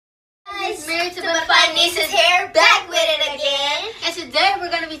guys, Married to Butterfly Nieces here, back with it again. And today we're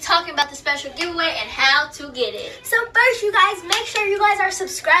going to be talking about the special giveaway and how to get it. So first, you guys, make sure you guys are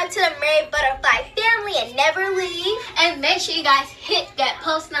subscribed to the Married Butterfly family and never leave. And make sure you guys hit that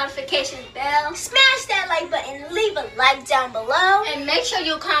post notification bell. Smash that like button, leave a like down below. And make sure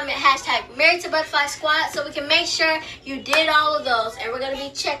you comment hashtag Married to Butterfly Squad so we can make sure you did all of those. And we're going to be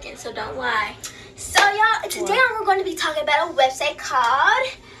checking, so don't lie. So y'all, today we're going to be talking about a website called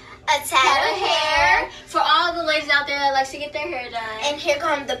A Tad of Hair. For all the ladies out there that likes to get their hair done. And here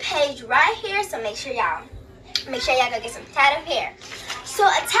comes the page right here, so make sure y'all go get some Tad of Hair. So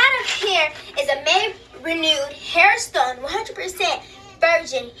A Tad of Hair is a made renewed hair stone, 100%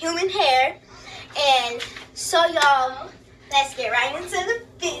 virgin human hair. And so y'all, let's get right into the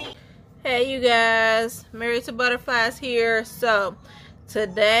video. Hey you guys, Married to Butterflies here. So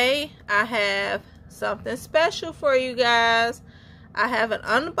today I have something special for you guys. I have an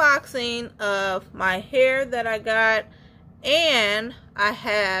unboxing of my hair that I got, and I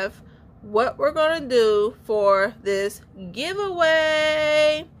have what we're gonna do for this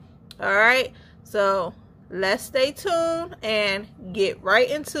giveaway. All right, so let's stay tuned and get right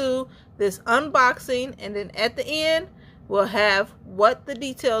into this unboxing, and then at the end we'll have what the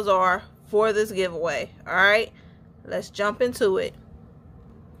details are for this giveaway. All right, let's jump into it.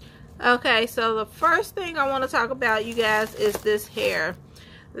 Okay, so the first thing I want to talk about, you guys, is this hair.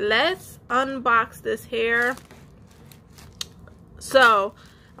 Let's unbox this hair. So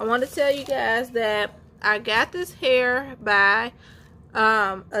I want to tell you guys that I got this hair by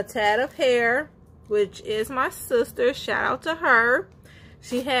A Tad of Hair, which is my sister. Shout out to her.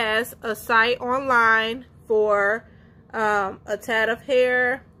 She has a site online for A Tad of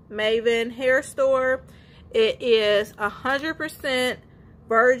Hair, Maven Hair Store. It is 100%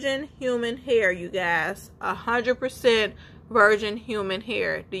 virgin human hair, you guys. 100% virgin human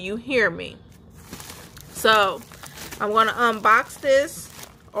hair. Do you hear me? So I'm going to unbox this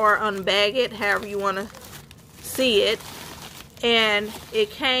or unbag it, however you want to see it. And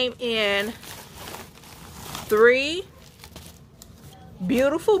it came in 3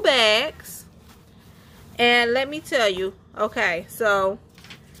 beautiful bags. And let me tell you, okay, so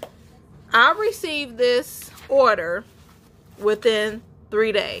I received this order within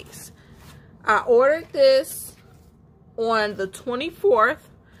 3 days. I ordered this on the 24th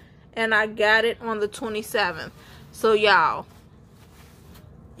and I got it on the 27th. So y'all,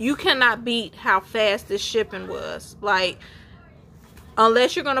 you cannot beat how fast this shipping was. Like,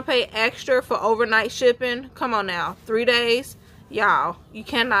 unless you're gonna pay extra for overnight shipping, come on now, 3 days, y'all, you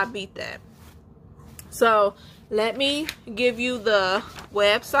cannot beat that. So let me give you the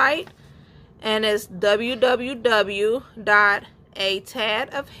website, and it's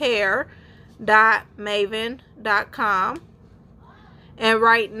www.atadofhair.maven.com. and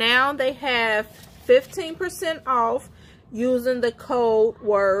right now they have 15% off using the code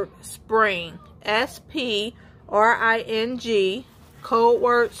word SPRING, S-P-R-I-N-G, code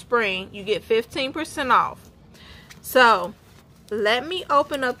word SPRING. You get 15% off. So let me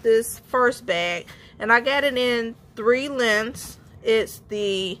open up this first bag, and I got it in 3 lengths. It's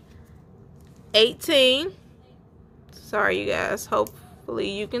the 18. Sorry you guys, hopefully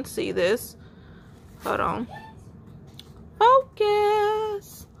you can see this. Hold on.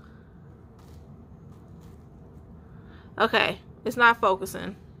 Focus. Okay, it's not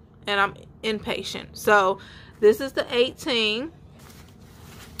focusing and I'm impatient. So this is the 18.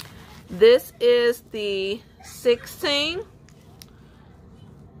 This is the 16.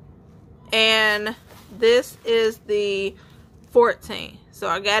 And this is the 14. So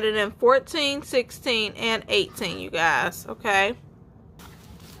I got it in 14, 16, and 18, you guys, okay?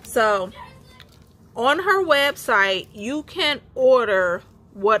 So on her website, you can order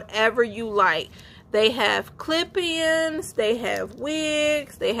whatever you like. They have clip-ins, they have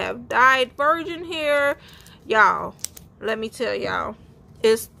wigs, they have dyed virgin hair. Y'all, let me tell y'all,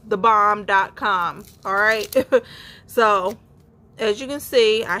 it's thebomb.com, all right? So as you can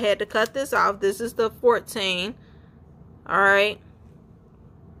see, I had to cut this off. This is the 14, all right?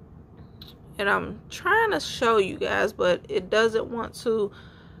 And I'm trying to show you guys, but it doesn't want to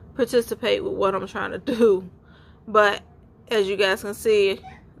participate with what I'm trying to do. But as you guys can see,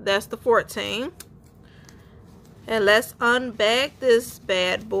 that's the 14. And let's unbag this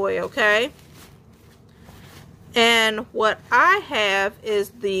bad boy, okay? And what I have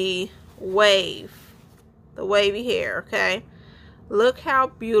is the wave, the wavy hair, okay? Look how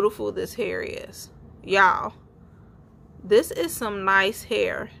beautiful this hair is, y'all. This is some nice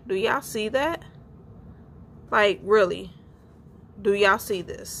hair. Do y'all see that? Like, really, do y'all see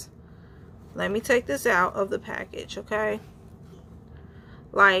this? Let me take this out of the package, okay?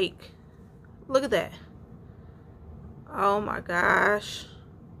 Like, Look at that. Oh my gosh.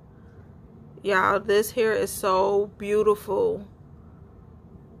 Y'all, this hair is so beautiful.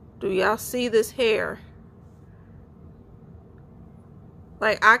 Do y'all see this hair?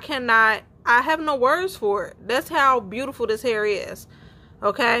 Like, I have no words for it. That's how beautiful this hair is.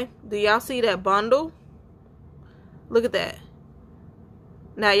 Okay? Do y'all see that bundle? Look at that.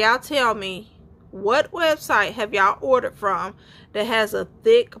 Now, y'all tell me, what website have y'all ordered from that has a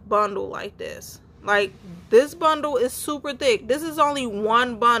thick bundle like this? Like, this bundle is super thick. This is only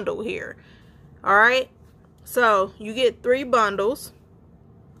one bundle here. Alright? So, you get 3 bundles.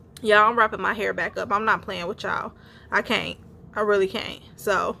 Y'all, I'm wrapping my hair back up. I'm not playing with y'all. I can't. I really can't.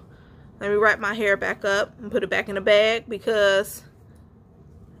 So, let me wrap my hair back up and put it back in the bag because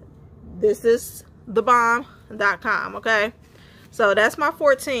this is thebomb.com, okay? So, that's my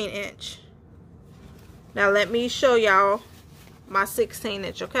 14-inch. Now, let me show y'all my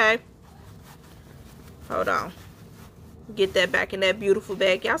 16-inch, okay? Hold on. Get that back in that beautiful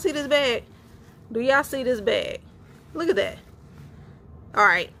bag. Y'all see this bag? Do y'all see this bag? Look at that.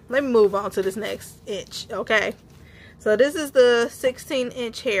 Alright, let me move on to this next inch, okay? So this is the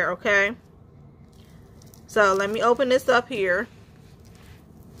 16-inch hair, okay? So let me open this up here.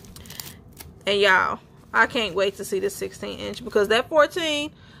 And y'all, I can't wait to see this 16-inch because that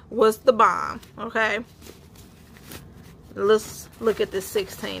 14 was the bomb, okay? Let's look at this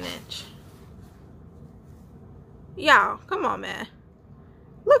 16-inch. Y'all, come on, man.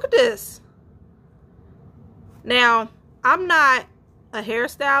 Look at this. Now, I'm not a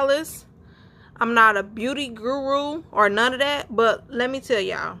hairstylist. I'm not a beauty guru or none of that. But let me tell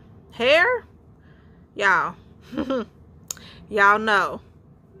y'all, hair, y'all, y'all know,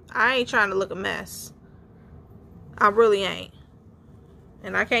 I ain't trying to look a mess. I really ain't.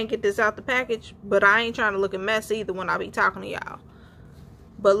 And I can't get this out the package, but I ain't trying to look a mess either when I be talking to y'all.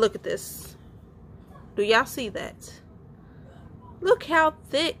 But look at this. Do y'all see that? Look how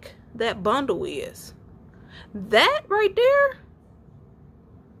thick that bundle is. That right there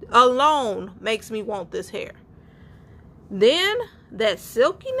alone makes me want this hair. Then that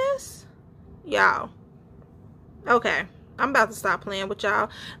silkiness, y'all. Okay, I'm about to stop playing with y'all.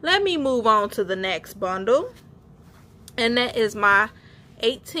 Let me move on to the next bundle. And that is my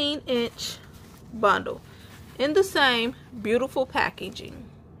 18-inch bundle in the same beautiful packaging.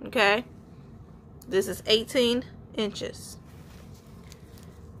 Okay, this is 18 inches.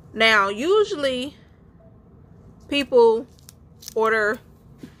 Now, usually people order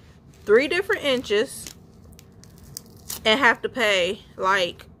 3 different inches and have to pay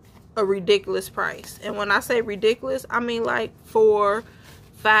like a ridiculous price. And when I say ridiculous, I mean like for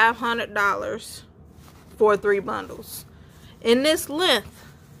 $500 for 3 bundles. In this length,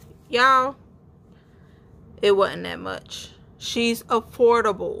 y'all, it wasn't that much. She's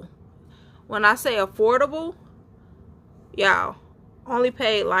affordable. When I say affordable, y'all, only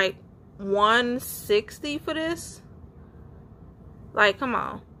paid like $160 for this. Like, come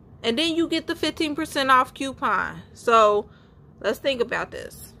on. And then you get the 15% off coupon. So let's think about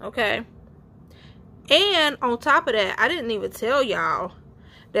this, okay? And on top of that, I didn't even tell y'all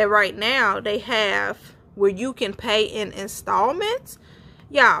that right now they have where you can pay in installments.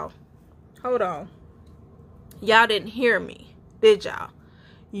 Y'all, hold on. Y'all didn't hear me, did y'all?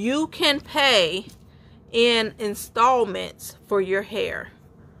 You can pay in installments for your hair.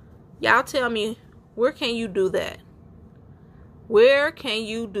 Y'all tell me, where can you do that? Where can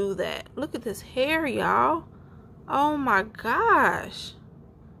you do that? Look at this hair, y'all. Oh my gosh.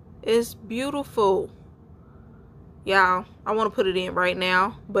 It's beautiful. Y'all, I want to put it in right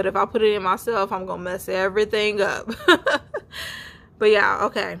now. But if I put it in myself, I'm going to mess everything up. But y'all,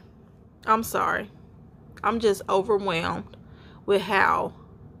 okay. I'm sorry. I'm just overwhelmed with how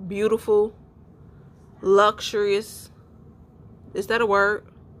beautiful, luxurious, is that a word?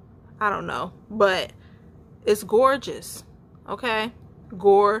 I don't know. But it's gorgeous. Okay?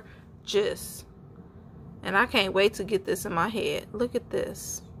 Gorgeous. And I can't wait to get this in my head. Look at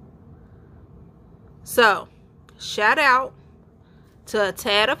this. So, shout out to A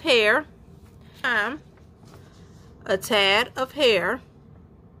Tad of Hair. A Tad of Hair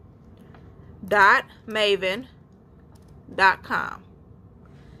 .maven.com.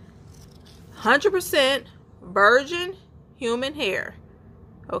 100% virgin human hair.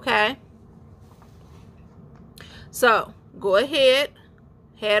 Okay? So, go ahead,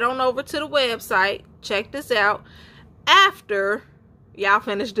 head on over to the website, check this out after y'all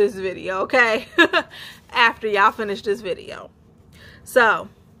finish this video, okay? After y'all finish this video. So,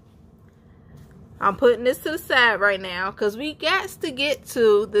 I'm putting this to the side right now because we got to get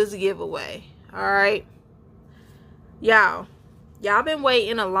to this giveaway, all right? Y'all been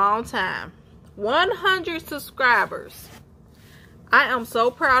waiting a long time 100 subscribers. I am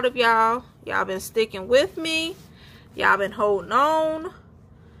so proud of y'all. Y'all been sticking with me. Y'all been holding on.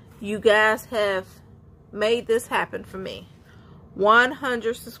 You guys have made this happen for me.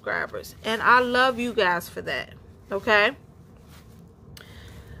 100 subscribers. And I love you guys for that. Okay?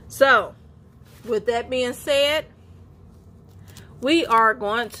 So, with that being said, we are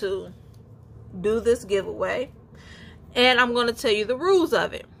going to do this giveaway. And I'm going to tell you the rules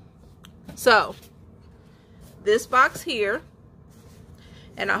of it. So, this box here.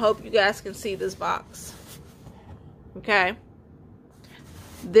 And I hope you guys can see this box. Okay?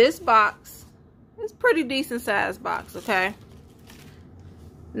 This box is pretty decent sized box, okay?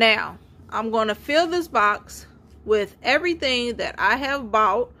 Now, I'm going to fill this box with everything that I have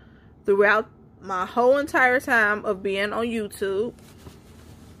bought throughout my whole entire time of being on YouTube.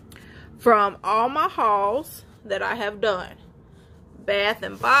 From all my hauls that I have done. Bath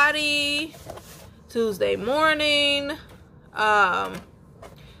and Body, Tuesday Morning, Dollar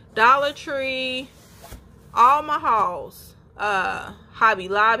Tree, all my hauls, Hobby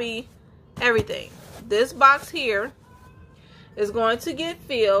Lobby, everything. This box here is going to get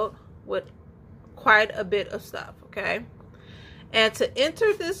filled with quite a bit of stuff, okay? And to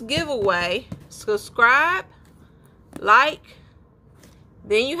enter this giveaway, subscribe, like,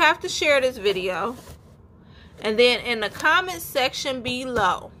 then you have to share this video. And then in the comment section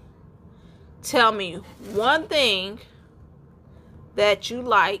below, tell me one thing that you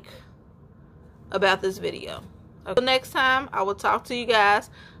like about this video. Until next time, I will talk to you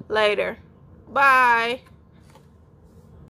guys later. Bye.